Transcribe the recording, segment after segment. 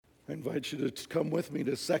I invite you to come with me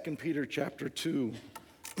to 2 Peter chapter 2.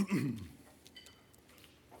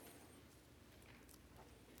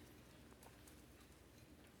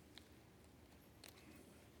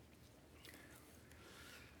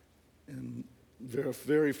 And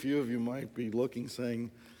very few of you might be looking saying,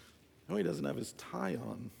 no, he doesn't have his tie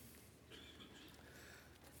on.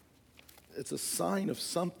 It's a sign of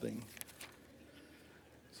something,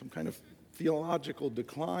 some kind of theological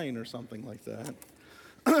decline or something like that.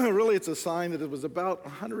 Really, it's a sign that it was about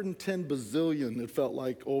 110 bazillion, it felt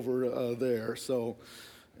like, over there. So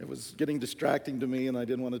it was getting distracting to me, and I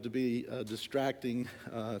didn't want it to be distracting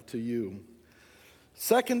to you.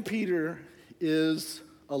 2 Peter is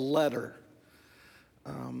a letter.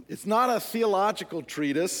 It's not a theological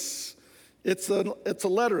treatise. It's a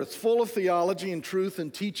letter. It's full of theology and truth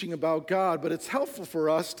and teaching about God, but it's helpful for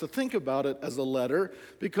us to think about it as a letter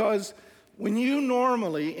because when you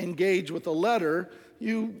normally engage with a letter,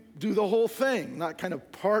 you do the whole thing, not kind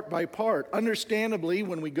of part by part. Understandably,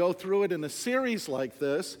 when we go through it in a series like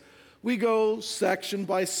this, we go section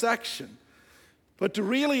by section. But to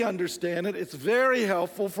really understand it, it's very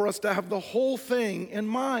helpful for us to have the whole thing in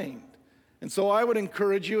mind. And so I would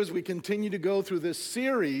encourage you as we continue to go through this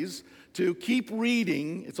series to keep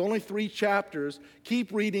reading. It's only 3 chapters.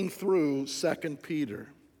 Keep reading through 2 Peter.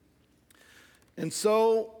 And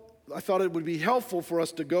so I thought it would be helpful for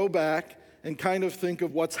us to go back and kind of think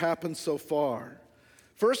of what's happened so far.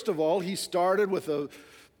 First of all, he started with a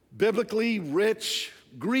biblically rich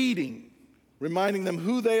greeting, reminding them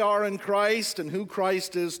who they are in Christ and who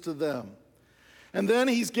Christ is to them. And then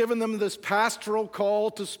he's given them this pastoral call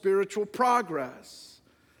to spiritual progress.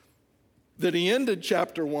 Then he ended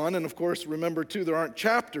chapter 1, and of course, remember too, there aren't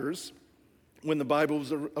chapters when the Bible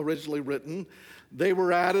was originally written. They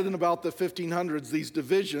were added in about the 1500s, these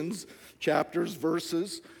divisions, chapters,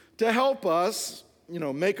 verses, to help us,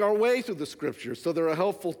 make our way through the Scriptures. So they're a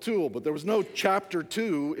helpful tool, but there was no chapter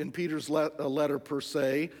 2 in Peter's letter per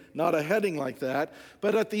se, not a heading like that.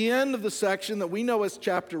 But at the end of the section that we know as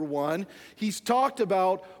chapter 1, he's talked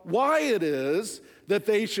about why it is that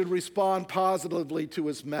they should respond positively to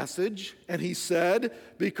his message. And he said,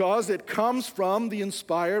 because it comes from the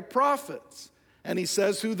inspired prophets. And he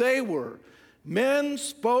says who they were. Men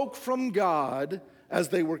spoke from God as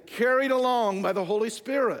they were carried along by the Holy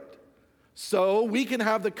Spirit. So we can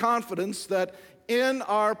have the confidence that in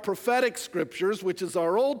our prophetic scriptures, which is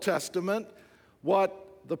our Old Testament, what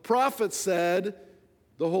the prophets said,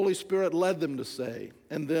 the Holy Spirit led them to say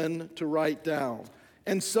and then to write down.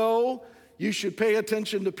 And so you should pay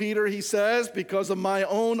attention to Peter, he says, because of my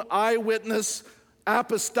own eyewitness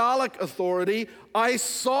apostolic authority, I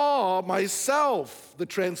saw myself the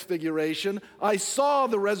transfiguration. I saw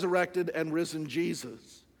the resurrected and risen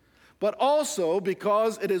Jesus. But also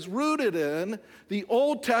because it is rooted in the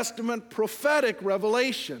Old Testament prophetic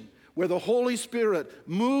revelation, where the Holy Spirit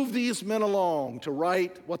moved these men along to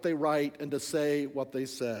write what they write and to say what they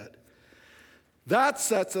said. That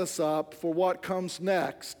sets us up for what comes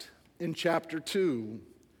next in chapter 2,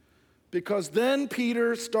 because then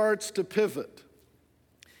Peter starts to pivot.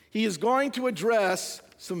 He is going to address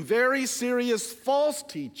some very serious false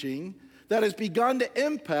teaching that has begun to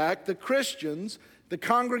impact the Christians, the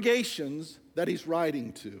congregations that he's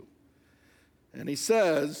writing to. And he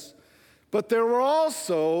says, but there were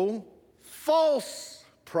also false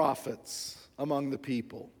prophets among the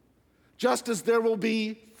people, just as there will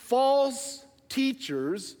be false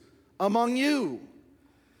teachers among you.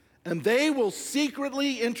 And they will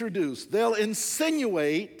secretly introduce, they'll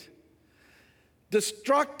insinuate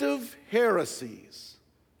destructive heresies,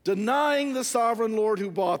 denying the sovereign Lord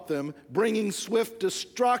who bought them, bringing swift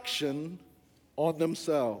destruction on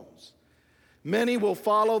themselves. Many will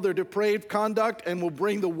follow their depraved conduct and will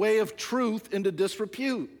bring the way of truth into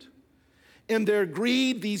disrepute. In their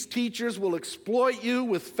greed, these teachers will exploit you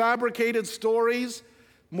with fabricated stories,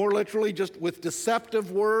 more literally just with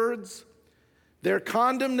deceptive words. Their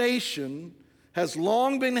condemnation has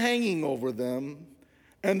long been hanging over them,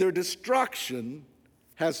 and their destruction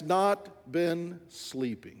has not been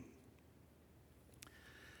sleeping.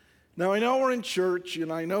 Now, I know we're in church,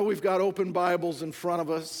 and I know we've got open Bibles in front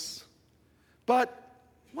of us, but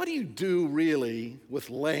what do you do really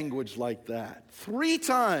with language like that? 3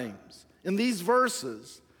 times in these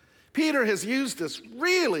verses, Peter has used this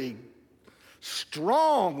really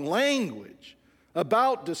strong language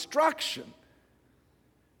about destruction.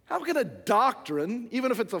 How can a doctrine,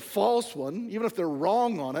 even if it's a false one, even if they're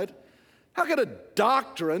wrong on it, how can a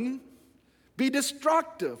doctrine be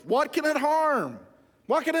destructive? What can it harm?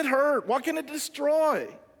 What can it hurt? What can it destroy?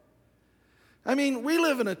 I mean, we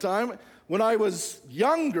live in a time when I was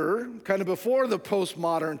younger, kind of before the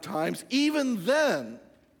postmodern times, even then,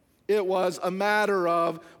 it was a matter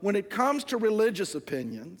of, when it comes to religious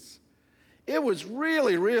opinions, it was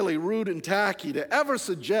really, really rude and tacky to ever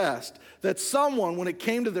suggest that someone, when it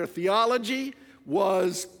came to their theology,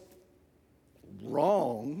 was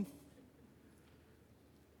wrong.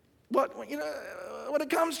 But, when it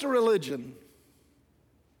comes to religion,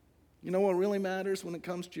 you know what really matters when it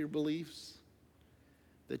comes to your beliefs?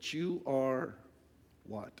 That you are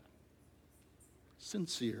what?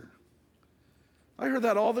 Sincere. I heard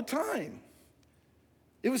that all the time.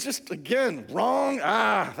 It was just, again, wrong.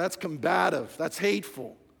 That's combative. That's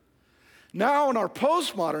hateful. Now, in our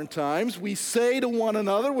postmodern times, we say to one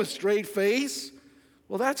another with straight face,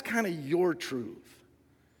 well, that's kind of your truth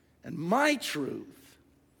and my truth.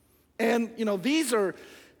 And, these are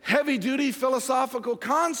heavy-duty philosophical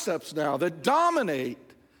concepts now that dominate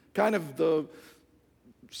kind of the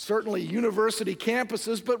certainly university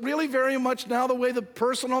campuses, but really very much now the way the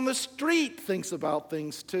person on the street thinks about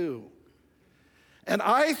things too. And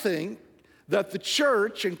I think that the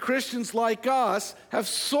church and Christians like us have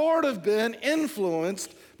sort of been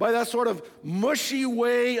influenced by that sort of mushy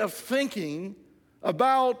way of thinking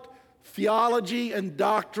about theology and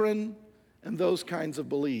doctrine and those kinds of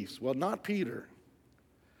beliefs. Well, not Peter.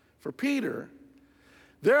 For Peter,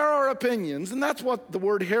 there are opinions, and that's what the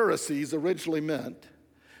word heresies originally meant.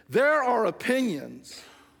 There are opinions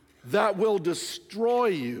that will destroy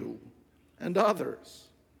you and others.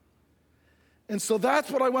 And so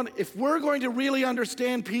that's what I want. If we're going to really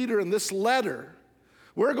understand Peter in this letter,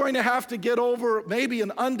 we're going to have to get over maybe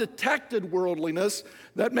an undetected worldliness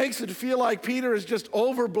that makes it feel like Peter is just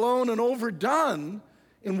overblown and overdone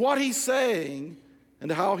in what he's saying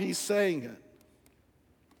and how he's saying it.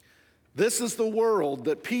 This is the world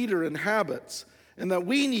that Peter inhabits and that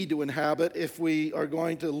we need to inhabit if we are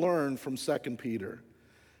going to learn from 2 Peter.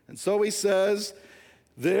 And so he says,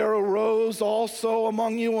 there arose also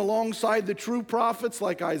among you alongside the true prophets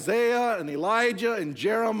like Isaiah and Elijah and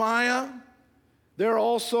Jeremiah. There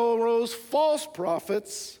also arose false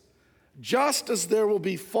prophets, just as there will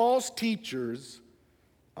be false teachers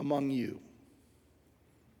among you.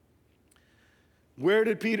 Where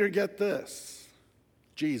did Peter get this?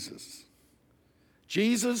 Jesus.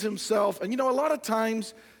 Jesus himself, and a lot of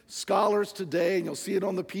times scholars today, and you'll see it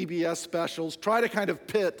on the PBS specials, try to kind of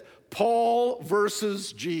pit Paul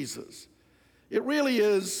versus Jesus. It really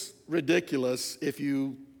is ridiculous if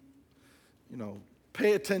you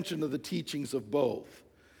pay attention to the teachings of both.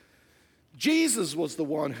 Jesus was the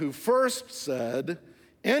one who first said,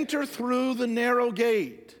 enter through the narrow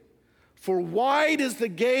gate, for wide is the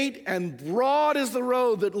gate and broad is the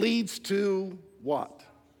road that leads to what?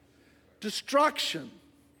 Destruction.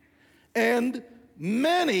 And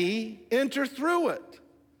many enter through it.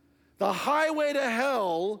 The highway to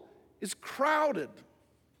hell is crowded.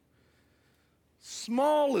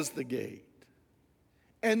 Small is the gate,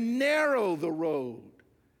 and narrow the road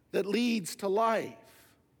that leads to life,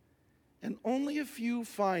 and only a few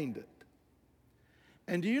find it.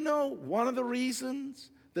 And do you know one of the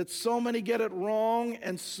reasons that so many get it wrong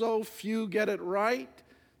and so few get it right?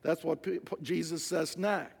 That's what Jesus says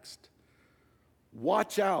next.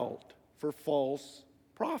 Watch out for false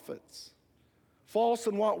prophets. False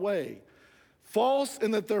in what way? False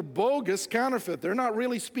in that they're bogus, counterfeit. They're not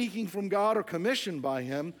really speaking from God or commissioned by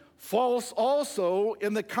him. False also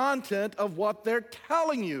in the content of what they're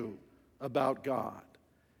telling you about God.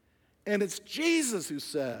 And it's Jesus who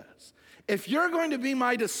says, if you're going to be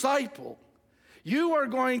my disciple, you are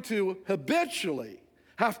going to habitually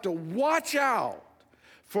have to watch out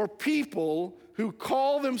for people who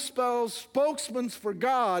call themselves spokesmen for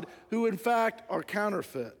God, who in fact are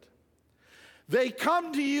counterfeit. They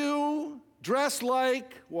come to you dressed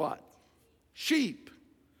like what? Sheep,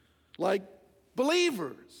 like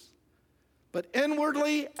believers. But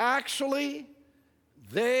inwardly, actually,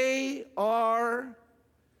 they are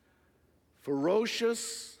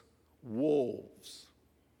ferocious wolves.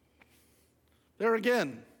 There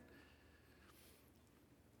again,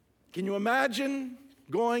 can you imagine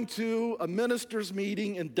going to a minister's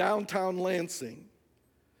meeting in downtown Lansing,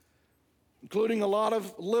 including a lot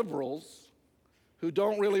of liberals who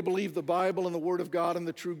don't really believe the Bible and the Word of God and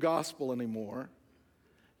the true gospel anymore,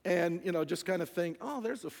 and, just kind of think, oh,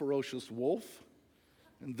 there's a ferocious wolf,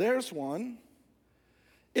 and there's one.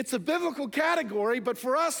 It's a biblical category, but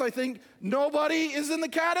for us, I think nobody is in the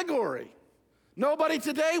category. Nobody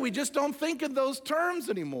today, we just don't think in those terms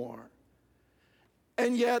anymore.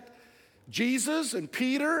 And yet, Jesus and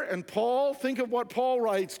Peter and Paul, think of what Paul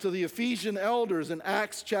writes to the Ephesian elders in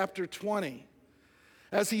Acts chapter 20.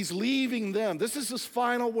 as he's leaving them. This is his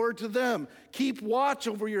final word to them. Keep watch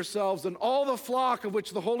over yourselves and all the flock of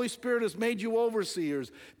which the Holy Spirit has made you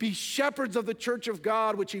overseers. Be shepherds of the church of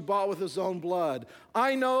God, which he bought with his own blood.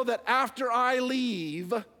 I know that after I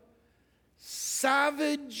leave,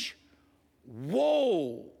 savage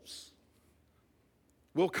wolves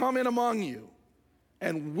will come in among you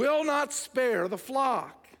and will not spare the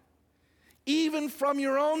flock, even from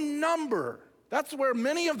your own number. That's where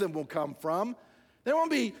many of them will come from. They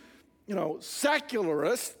won't be,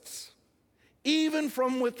 secularists. Even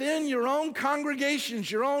from within your own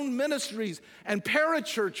congregations, your own ministries, and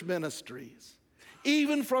parachurch ministries.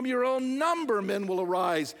 Even from your own number, men will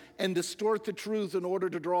arise and distort the truth in order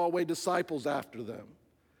to draw away disciples after them.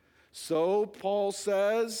 So, Paul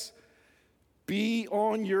says, be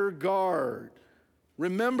on your guard.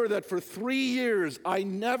 Remember that for 3 years, I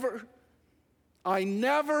never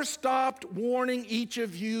stopped warning each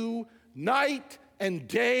of you night and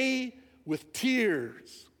day with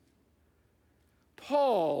tears.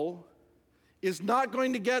 Paul is not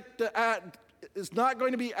going to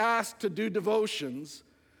be asked to do devotions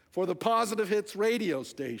for the Positive Hits radio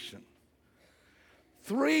station.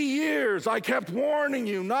 3 years I kept warning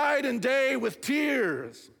you night and day with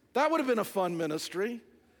tears. That would have been a fun ministry.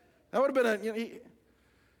 That would have been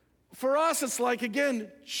for us, it's like, again,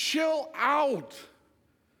 chill out.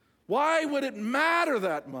 Why would it matter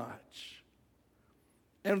that much?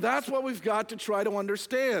 And that's what we've got to try to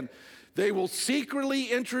understand. They will secretly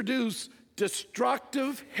introduce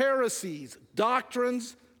destructive heresies,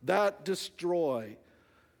 doctrines that destroy.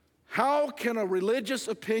 How can a religious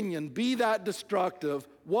opinion be that destructive?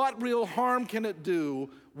 What real harm can it do?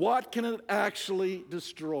 What can it actually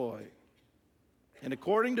destroy? And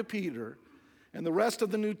according to Peter and the rest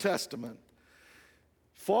of the New Testament,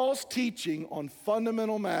 false teaching on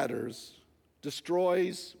fundamental matters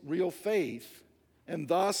destroys real faith, and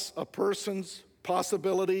thus a person's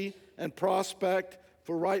possibility and prospect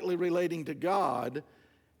for rightly relating to God,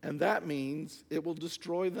 and that means it will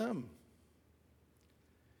destroy them.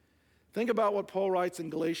 Think about what Paul writes in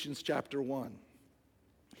Galatians chapter 1.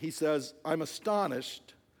 He says, I'm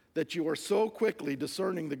astonished that you are so quickly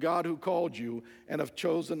discerning the God who called you and have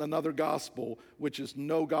chosen another gospel, which is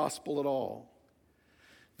no gospel at all.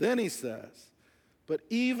 Then he says, but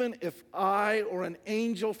even if I or an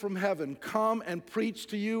angel from heaven come and preach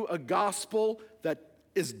to you a gospel that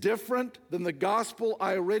is different than the gospel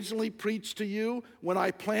I originally preached to you when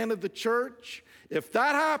I planted the church, if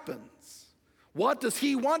that happens, what does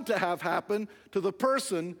he want to have happen to the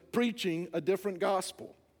person preaching a different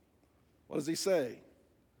gospel? What does he say?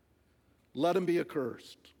 Let him be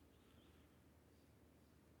accursed.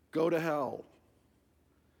 Go to hell.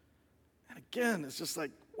 And again, it's just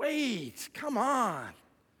like, wait, come on.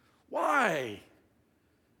 Why?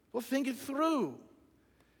 Well, think it through.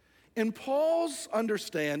 In Paul's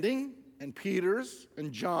understanding, and Peter's,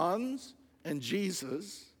 and John's, and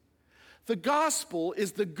Jesus, the gospel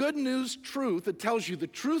is the good news truth that tells you the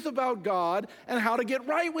truth about God and how to get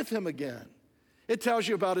right with him again. It tells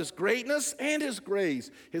you about his greatness and his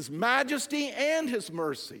grace, his majesty and his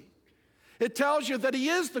mercy. It tells you that he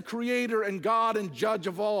is the creator and God and judge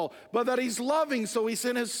of all, but that he's loving, so he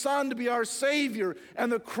sent his son to be our Savior.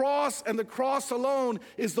 And the cross alone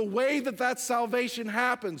is the way that salvation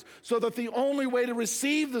happens, so that the only way to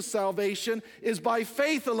receive the salvation is by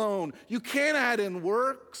faith alone. You can't add in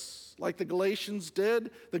works like the Galatians did,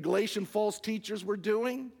 the Galatian false teachers were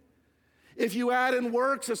doing. If you add in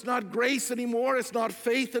works, it's not grace anymore, it's not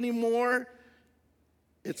faith anymore,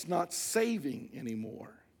 it's not saving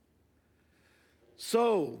anymore.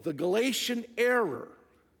 So the Galatian error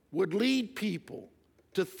would lead people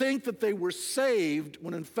to think that they were saved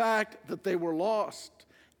when in fact that they were lost.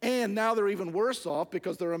 And now they're even worse off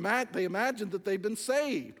because they imagined that they've been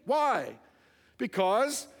saved. Why?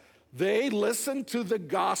 Because they listened to the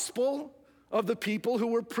gospel of the people who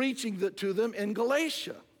were preaching that to them in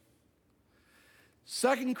Galatia.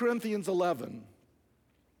 2 Corinthians 11,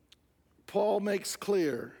 Paul makes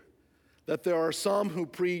clear that there are some who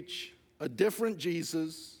preach a different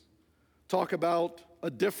Jesus, talk about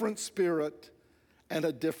a different spirit, and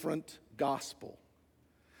a different gospel.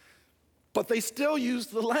 But they still use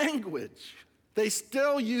the language. They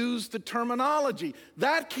still use the terminology.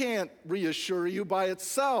 That can't reassure you by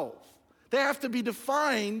itself. They have to be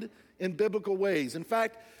defined in biblical ways. In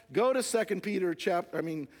fact, go to 2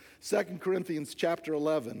 Corinthians chapter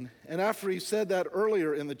 11, and after he said that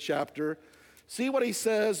earlier in the chapter, see what he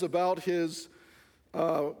says about his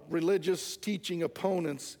religious teaching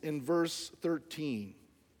opponents in verse 13.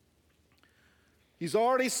 He's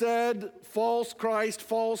already said false Christ,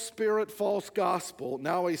 false spirit, false gospel.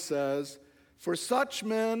 Now he says, For such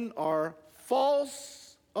men are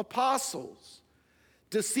false apostles,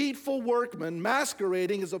 deceitful workmen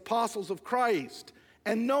masquerading as apostles of Christ.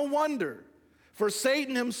 And no wonder, for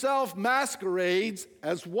Satan himself masquerades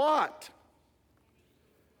as what?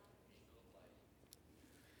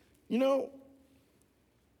 You know,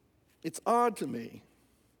 it's odd to me.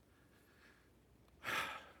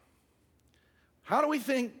 How do we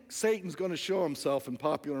think Satan's going to show himself in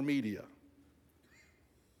popular media?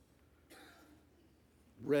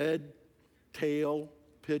 Red tail,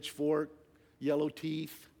 pitchfork, yellow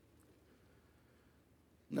teeth?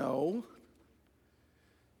 No.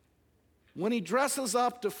 When he dresses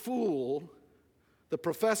up to fool the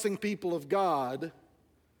professing people of God,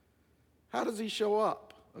 how does he show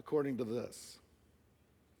up according to this?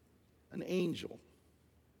 An angel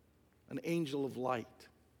of light.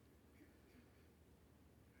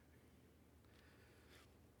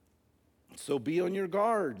 So be on your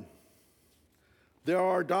guard. There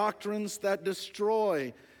are doctrines that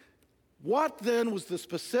destroy. What then was the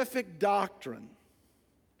specific doctrine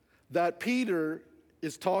that Peter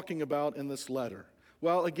is talking about in this letter?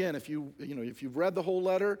 Well, again, if you've read the whole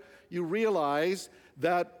letter, you realize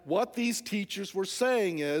that what these teachers were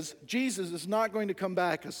saying is Jesus is not going to come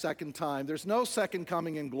back a second time. There's no second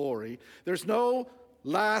coming in glory. There's no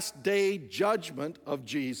last day judgment of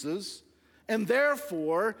Jesus. And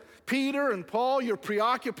therefore, Peter and Paul, your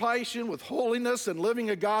preoccupation with holiness and living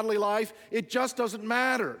a godly life, it just doesn't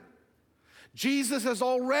matter. Jesus has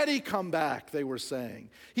already come back, they were saying.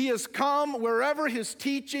 He has come wherever his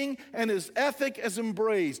teaching and his ethic is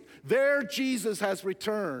embraced. There Jesus has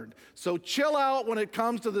returned. So chill out when it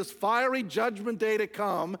comes to this fiery judgment day to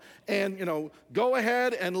come and, go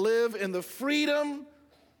ahead and live in the freedom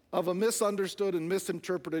of a misunderstood and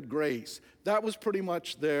misinterpreted grace. That was pretty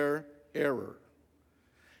much their error.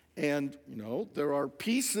 And, there are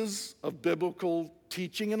pieces of biblical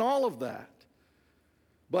teaching in all of that.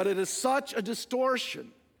 But it is such a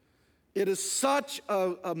distortion. It is such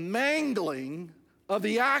a mangling of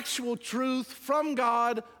the actual truth from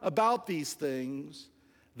God about these things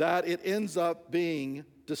that it ends up being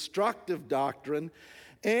destructive doctrine.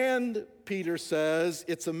 And Peter says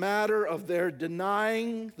it's a matter of their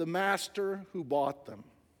denying the master who bought them.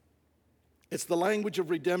 It's the language of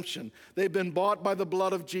redemption. They've been bought by the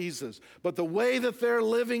blood of Jesus. But the way that they're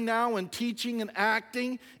living now and teaching and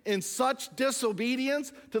acting in such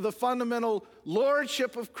disobedience to the fundamental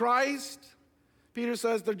lordship of Christ, Peter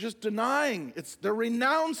says they're just denying. They're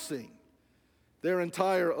renouncing their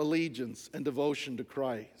entire allegiance and devotion to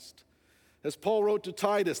Christ. As Paul wrote to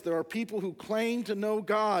Titus, there are people who claim to know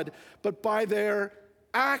God, but by their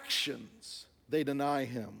actions they deny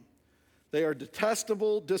him. They are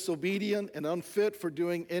detestable, disobedient, and unfit for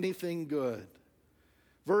doing anything good.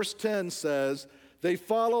 Verse 10 says, they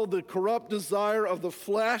follow the corrupt desire of the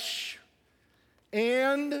flesh,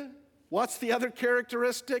 and what's the other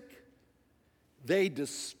characteristic? They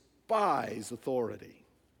despise authority.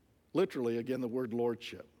 Literally, again, the word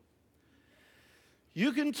lordship.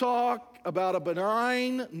 You can talk about a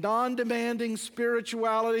benign, non-demanding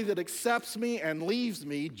spirituality that accepts me and leaves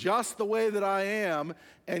me just the way that I am,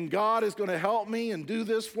 and God is going to help me and do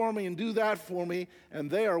this for me and do that for me, and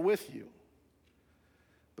they are with you.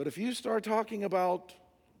 But if you start talking about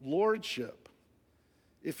lordship,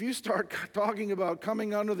 if you start talking about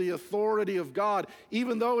coming under the authority of God,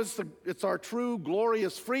 even though it's our true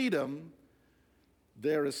glorious freedom,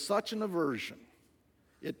 there is such an aversion.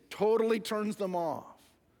 It totally turns them off.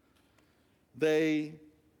 They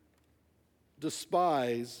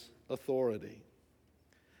despise authority.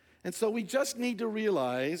 And so we just need to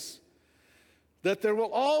realize that there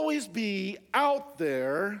will always be out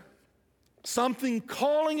there something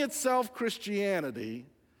calling itself Christianity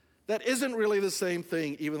that isn't really the same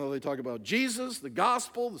thing, even though they talk about Jesus, the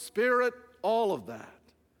gospel, the Spirit, all of that.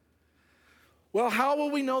 Well, how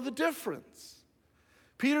will we know the difference?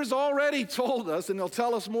 Peter's already told us, and he'll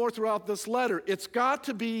tell us more throughout this letter, it's got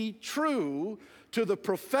to be true to the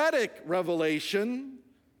prophetic revelation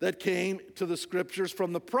that came to the scriptures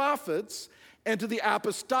from the prophets and to the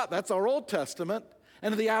apostolic, that's our Old Testament,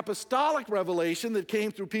 and to the apostolic revelation that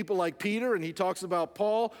came through people like Peter, and he talks about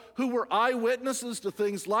Paul, who were eyewitnesses to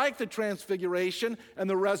things like the transfiguration and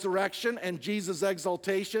the resurrection and Jesus'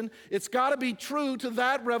 exaltation. It's got to be true to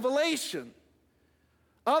that revelation.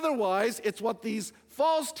 Otherwise, it's what these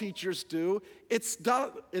false teachers do. It's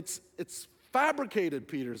fabricated,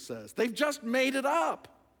 Peter says. They've just made it up.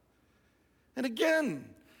 And again,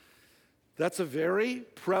 that's a very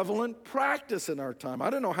prevalent practice in our time.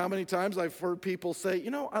 I don't know how many times I've heard people say,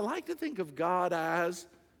 I like to think of God as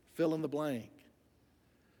fill in the blank.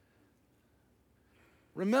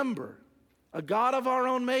 Remember, a god of our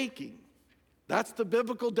own making. That's the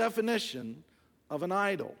biblical definition of an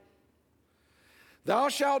idol. Thou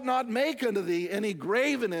shalt not make unto thee any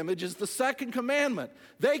graven image is the second commandment.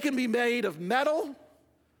 They can be made of metal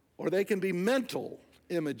or they can be mental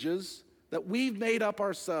images that we've made up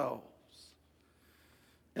ourselves.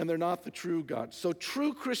 And they're not the true God. So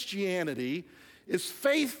true Christianity is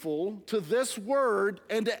faithful to this word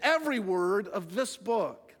and to every word of this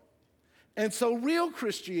book. And so real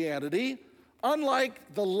Christianity,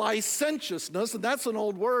 unlike the licentiousness, and that's an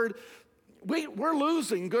old word, we're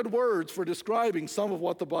losing good words for describing some of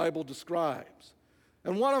what the Bible describes.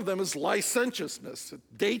 And one of them is licentiousness. It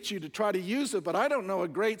dates you to try to use it, but I don't know a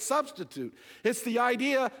great substitute. It's the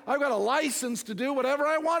idea I've got a license to do whatever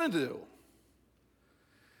I want to do.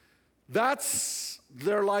 That's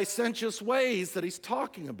their licentious ways that he's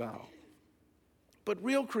talking about. But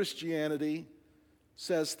real Christianity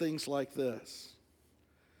says things like this.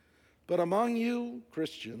 But among you,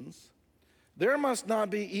 Christians, there must not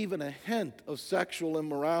be even a hint of sexual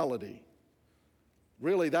immorality.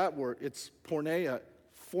 Really, that word, it's porneia,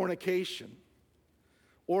 fornication,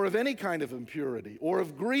 or of any kind of impurity, or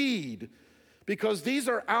of greed, because these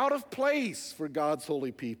are out of place for God's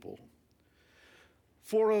holy people.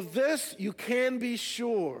 For of this you can be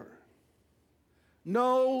sure,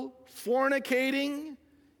 no fornicating,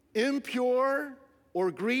 impure,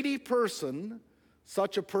 or greedy person,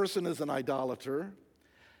 such a person is an idolater,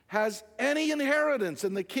 has any inheritance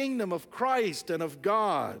in the kingdom of Christ and of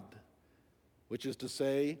God, which is to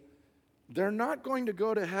say, they're not going to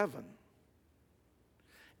go to heaven.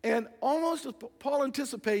 And almost as Paul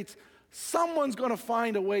anticipates, someone's going to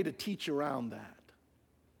find a way to teach around that.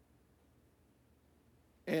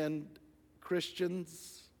 And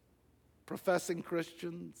Christians, professing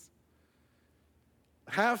Christians,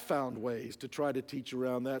 have found ways to try to teach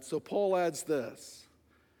around that. So Paul adds this: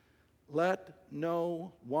 let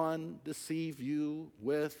no one deceive you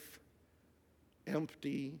with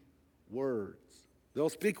empty words. They'll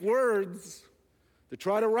speak words to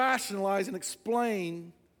try to rationalize and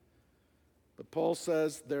explain, but Paul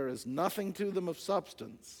says there is nothing to them of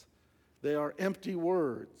substance. They are empty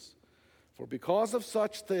words. For because of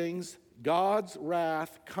such things, God's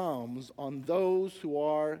wrath comes on those who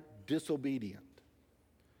are disobedient.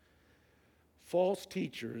 False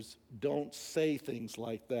teachers don't say things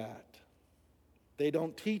like that. They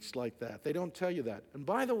don't teach like that. They don't tell you that. And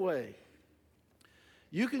by the way,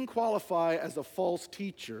 you can qualify as a false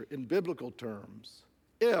teacher in biblical terms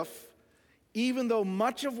if, even though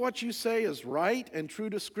much of what you say is right and true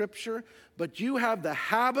to Scripture, but you have the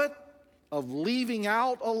habit of leaving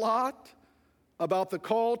out a lot about the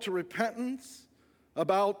call to repentance,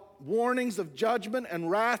 about warnings of judgment and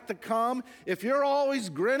wrath to come, if you're always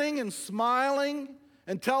grinning and smiling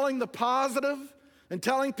and telling the positive and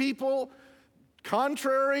telling people,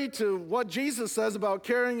 contrary to what Jesus says about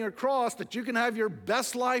carrying your cross, that you can have your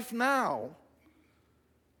best life now,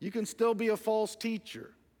 you can still be a false teacher,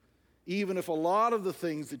 even if a lot of the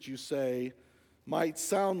things that you say might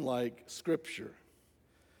sound like Scripture.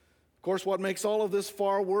 Of course, what makes all of this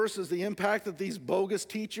far worse is the impact that these bogus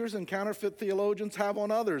teachers and counterfeit theologians have on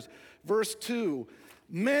others. Verse 2,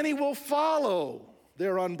 many will follow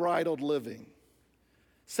their unbridled living.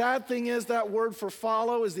 Sad thing is that word for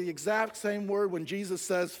follow is the exact same word when Jesus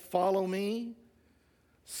says, follow me.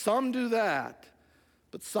 Some do that,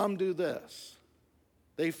 but some do this.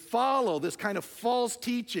 They follow this kind of false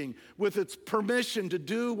teaching with its permission to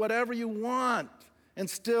do whatever you want and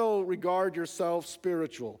still regard yourself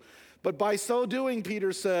spiritual. But by so doing,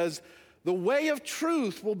 Peter says, the way of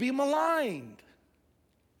truth will be maligned.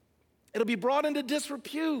 It'll be brought into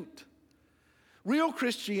disrepute. Real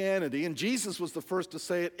Christianity, and Jesus was the first to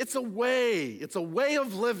say it, it's a way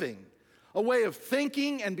of living, a way of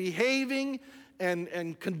thinking and behaving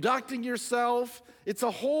and conducting yourself. It's a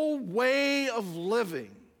whole way of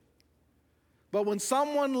living. But when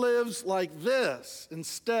someone lives like this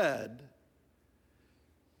instead,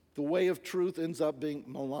 the way of truth ends up being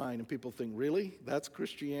maligned. And people think, really? That's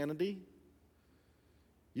Christianity?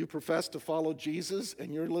 You profess to follow Jesus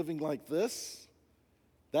and you're living like this?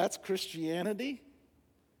 That's Christianity?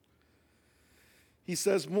 He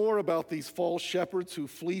says more about these false shepherds who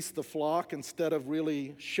fleece the flock instead of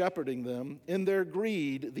really shepherding them. In their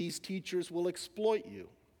greed, these teachers will exploit you.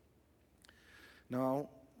 Now,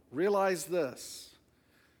 realize this.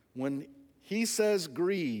 When he says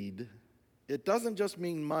greed, it doesn't just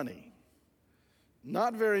mean money.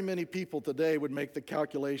 Not very many people today would make the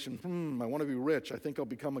calculation, I want to be rich. I think I'll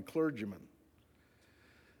become a clergyman.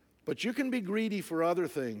 But you can be greedy for other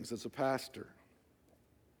things as a pastor.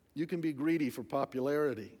 You can be greedy for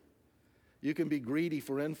popularity. You can be greedy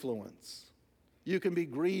for influence. You can be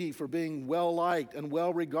greedy for being well-liked and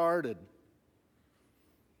well-regarded.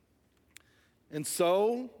 And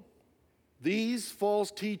so, these false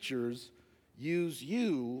teachers use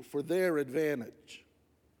you for their advantage.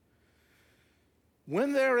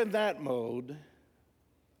 When they're in that mode,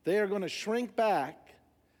 they are going to shrink back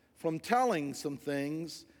from telling some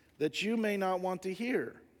things that you may not want to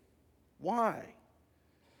hear. Why?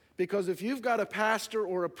 Because if you've got a pastor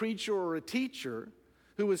or a preacher or a teacher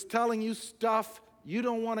who is telling you stuff you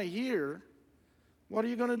don't want to hear, what are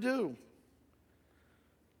you going to do?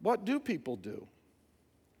 What do people do?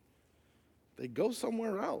 They go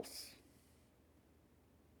somewhere else.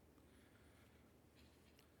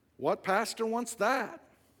 What pastor wants that?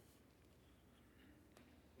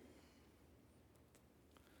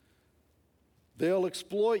 They'll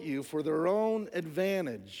exploit you for their own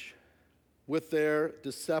advantage with their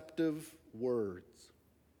deceptive words.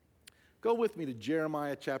 Go with me to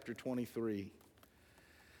Jeremiah chapter 23,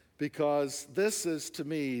 because this is, to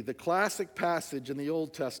me, the classic passage in the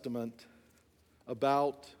Old Testament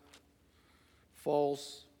about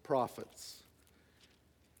false prophets.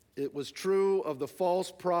 It was true of the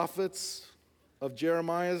false prophets of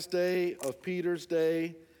Jeremiah's day, of Peter's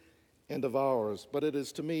day, and of ours. But it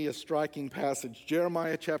is, to me, a striking passage.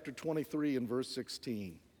 Jeremiah chapter 23 and verse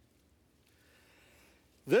 16.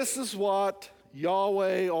 This is what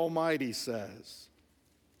Yahweh Almighty says.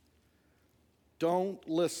 Don't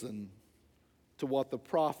listen to what the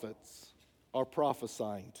prophets are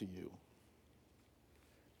prophesying to you.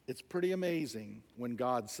 It's pretty amazing when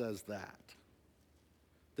God says that.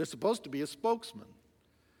 They're supposed to be a spokesman.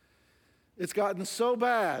 It's gotten so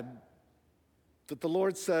bad that the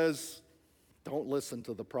Lord says, don't listen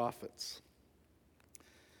to the prophets.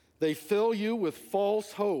 They fill you with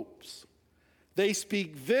false hopes. They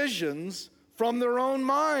speak visions from their own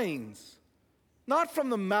minds, not from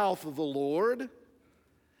the mouth of the Lord.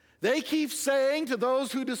 They keep saying to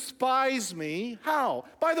those who despise me, how?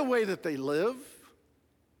 By the way that they live.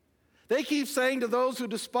 They keep saying to those who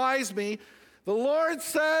despise me, the Lord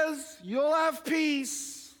says you'll have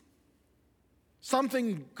peace.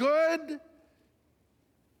 Something good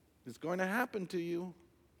is going to happen to you.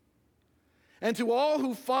 And to all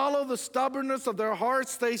who follow the stubbornness of their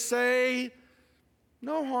hearts, they say,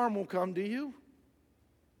 no harm will come to you.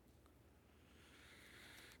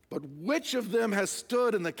 But which of them has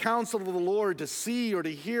stood in the counsel of the Lord to see or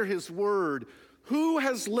to hear his word? Who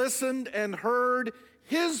has listened and heard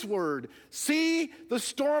his word? See, the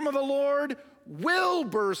storm of the Lord will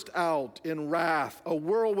burst out in wrath, a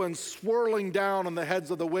whirlwind swirling down on the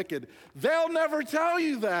heads of the wicked. They'll never tell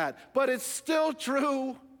you that, but it's still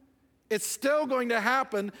true. It's still going to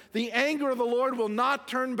happen. The anger of the Lord will not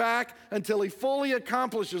turn back until he fully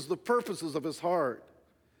accomplishes the purposes of his heart.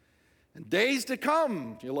 In days to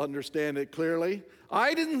come, you'll understand it clearly.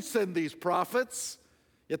 I didn't send these prophets,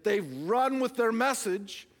 yet they've run with their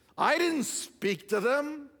message. I didn't speak to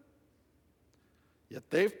them, yet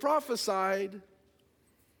they've prophesied.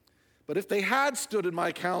 But if they had stood in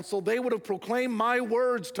my counsel, they would have proclaimed my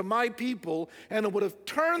words to my people, and it would have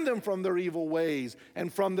turned them from their evil ways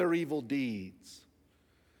and from their evil deeds.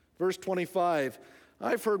 Verse 25,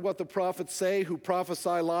 I've heard what the prophets say who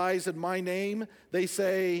prophesy lies in my name. They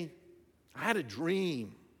say, I had a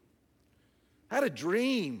dream. I had a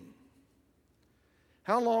dream.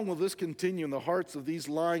 How long will this continue in the hearts of these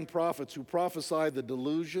lying prophets who prophesy the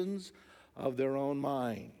delusions of their own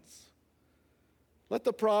minds? Let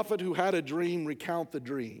the prophet who had a dream recount the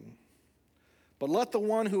dream, but let the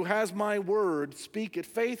one who has my word speak it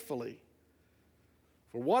faithfully.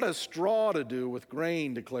 For what has straw to do with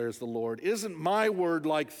grain, declares the Lord? Isn't my word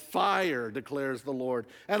like fire, declares the Lord,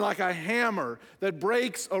 and like a hammer that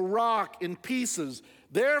breaks a rock in pieces?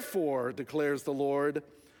 Therefore, declares the Lord,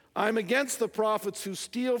 I'm against the prophets who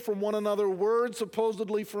steal from one another words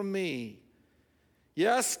supposedly from me.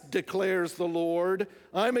 Yes, declares the Lord,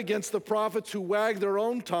 I'm against the prophets who wag their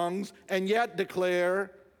own tongues and yet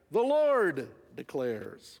declare, the Lord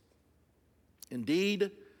declares.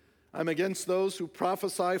 Indeed, I'm against those who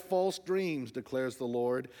prophesy false dreams, declares the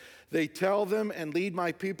Lord. They tell them and lead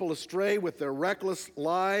my people astray with their reckless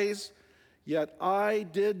lies, yet I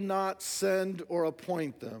did not send or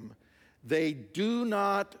appoint them. They do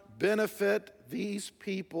not benefit these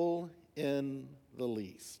people in the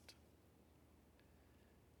least.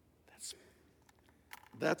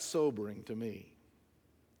 That's sobering to me.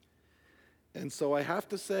 And so I have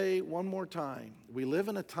to say one more time, we live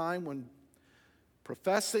in a time when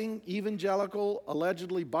professing, evangelical,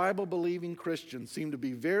 allegedly Bible-believing Christians seem to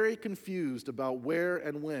be very confused about where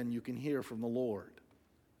and when you can hear from the Lord.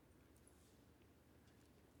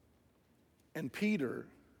 And Peter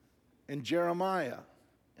and Jeremiah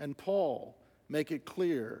and Paul make it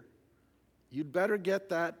clear, you'd better get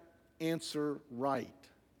that answer right,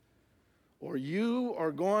 or you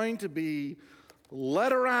are going to be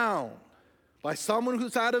led around by someone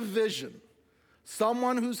who's had a vision,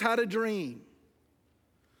 someone who's had a dream,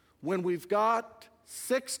 when we've got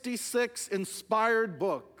 66 inspired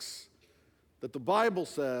books that the Bible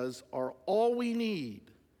says are all we need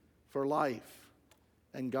for life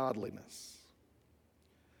and godliness.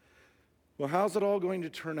 Well, how's it all going to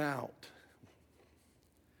turn out?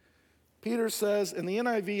 Peter says, and the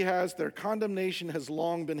NIV has, their condemnation has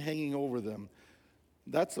long been hanging over them.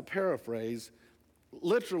 That's a paraphrase.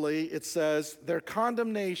 Literally, it says, their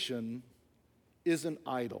condemnation isn't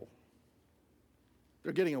idle.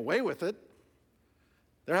 They're getting away with it.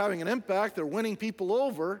 They're having an impact. They're winning people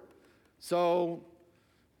over. So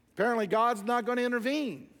apparently God's not going to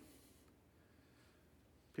intervene.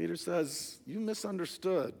 Peter says, you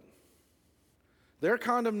misunderstood. Their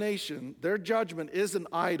condemnation, their judgment isn't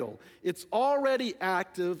idle. It's already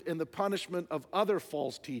active in the punishment of other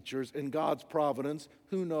false teachers in God's providence.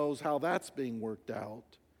 Who knows how that's being worked out?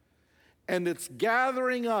 And it's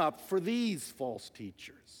gathering up for these false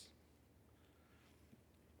teachers.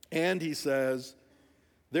 And he says,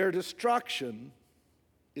 their destruction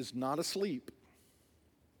is not asleep.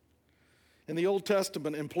 In the Old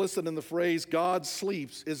Testament, implicit in the phrase God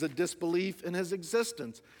sleeps is a disbelief in his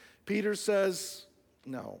existence. Peter says,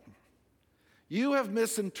 no. You have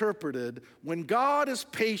misinterpreted. When God is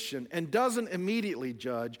patient and doesn't immediately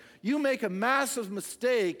judge, you make a massive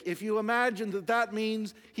mistake if you imagine that that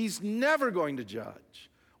means he's never going to judge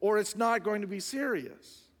or it's not going to be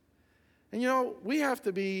serious. And you know, we have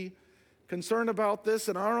to be concerned about this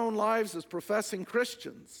in our own lives as professing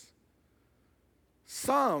Christians.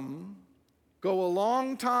 Some go a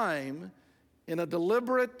long time in a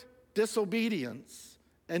deliberate disobedience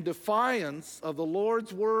and defiance of the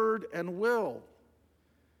Lord's word and will,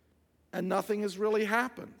 and nothing has really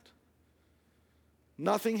happened.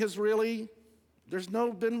 Nothing has really, there's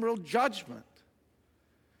no been real judgment.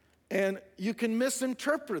 And you can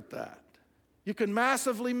misinterpret that. You can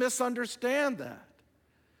massively misunderstand that.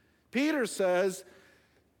 Peter says,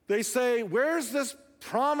 they say, where's this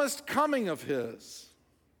promised coming of his?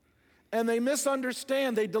 And they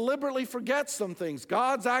misunderstand. They deliberately forget some things.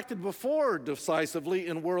 God's acted before decisively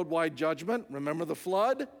in worldwide judgment. Remember the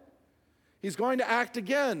flood? He's going to act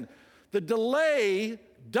again. The delay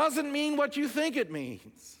doesn't mean what you think it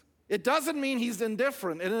means. It doesn't mean he's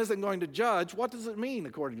indifferent and isn't going to judge. What does it mean,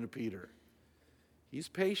 according to Peter? He's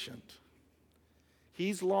patient.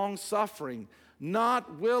 He's long-suffering,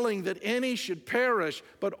 not willing that any should perish,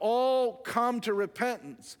 but all come to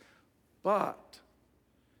repentance. But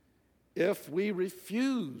if we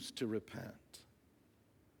refuse to repent,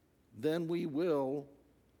 then we will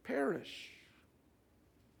perish.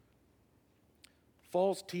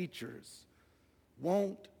 False teachers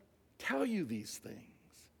won't tell you these things,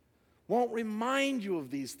 won't remind you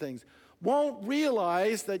of these things, won't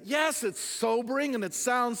realize that, yes, it's sobering and it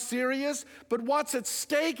sounds serious, but what's at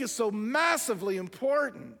stake is so massively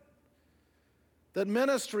important that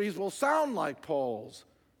ministries will sound like Paul's,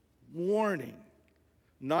 warning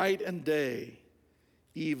night and day,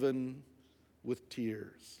 even with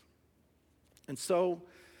tears. And so,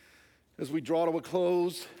 as we draw to a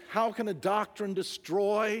close, how can a doctrine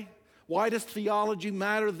destroy? Why does theology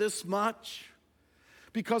matter this much?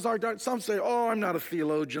 Because some say, oh, I'm not a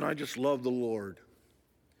theologian, I just love the Lord.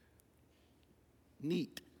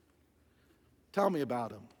 Neat. Tell me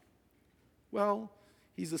about him. Well,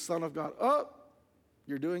 he's the Son of God. Oh,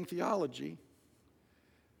 you're doing theology.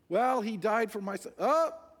 Well, he died for my sin.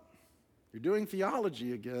 Oh, you're doing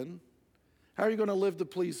theology again. How are you going to live to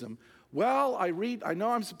please him? Well, I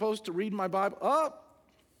know I'm supposed to read my Bible. Oh,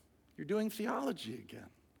 you're doing theology again.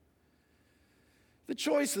 The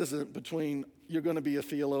choice isn't between you're going to be a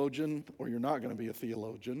theologian or you're not going to be a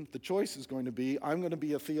theologian. The choice is going to be, I'm going to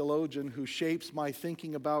be a theologian who shapes my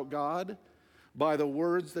thinking about God by the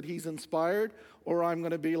words that he's inspired, or I'm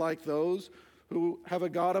going to be like those who have a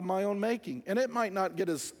God of my own making. And it might not get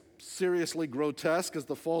as seriously grotesque as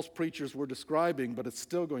the false preachers were describing, but it's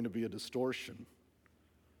still going to be a distortion.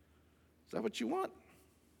 Is that what you want?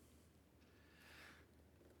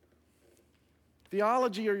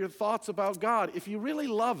 Theology are your thoughts about God. If you really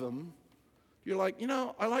love him, you're like,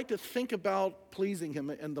 I like to think about pleasing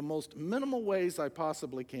him in the most minimal ways I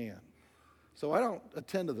possibly can. So I don't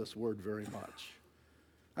attend to this word very much.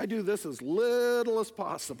 I do this as little as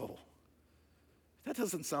possible. That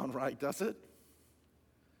doesn't sound right, does it?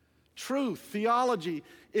 Truth, theology,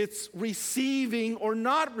 it's receiving or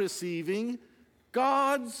not receiving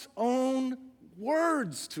God's own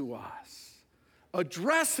words to us,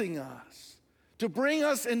 addressing us, to bring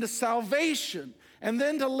us into salvation, and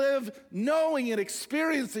then to live knowing and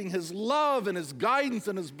experiencing His love and His guidance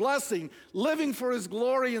and His blessing, living for His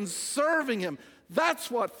glory and serving Him.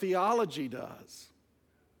 That's what theology does.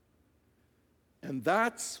 And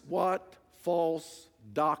that's what false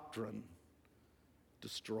doctrine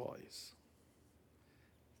destroys.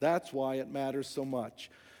 That's why it matters so much.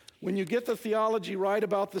 When you get the theology right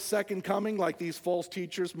about the second coming, like these false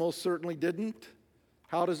teachers most certainly didn't,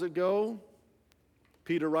 how does it go?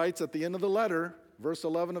 Peter writes at the end of the letter, verse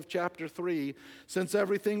 11 of chapter 3, since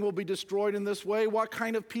everything will be destroyed in this way, what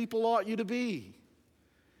kind of people ought you to be?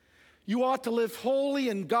 You ought to live holy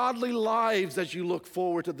and godly lives as you look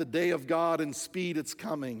forward to the day of God and speed its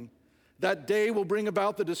coming. That day will bring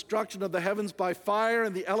about the destruction of the heavens by fire,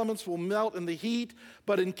 and the elements will melt in the heat.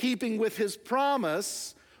 But in keeping with His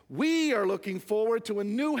promise, we are looking forward to a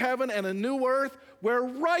new heaven and a new earth where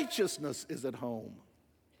righteousness is at home.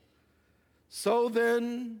 So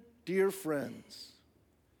then, dear friends,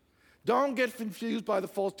 don't get confused by the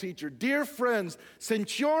false teacher. Dear friends,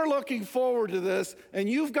 since you're looking forward to this and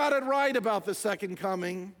you've got it right about the second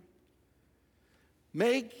coming,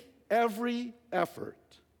 make every effort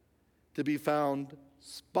to be found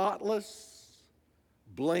spotless,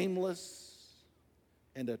 blameless,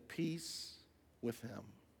 and at peace with Him.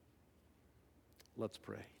 Let's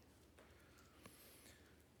pray.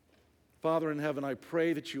 Father in heaven, I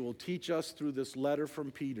pray that you will teach us through this letter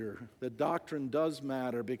from Peter that doctrine does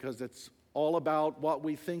matter because it's all about what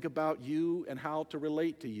we think about you and how to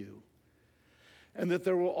relate to you. And that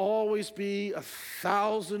there will always be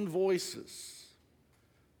 1,000 voices.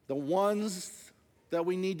 The ones that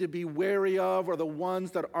we need to be wary of are the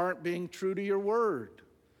ones that aren't being true to your word,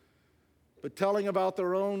 but telling about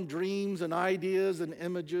their own dreams and ideas and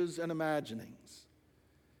images and imaginings.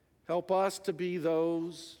 Help us to be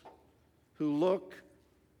those who look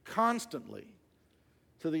constantly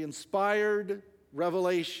to the inspired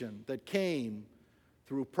revelation that came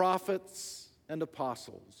through prophets and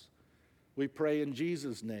apostles. We pray in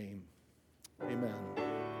Jesus' name. Amen.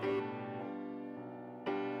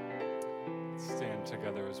 Let's stand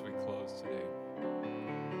together as we close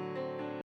today.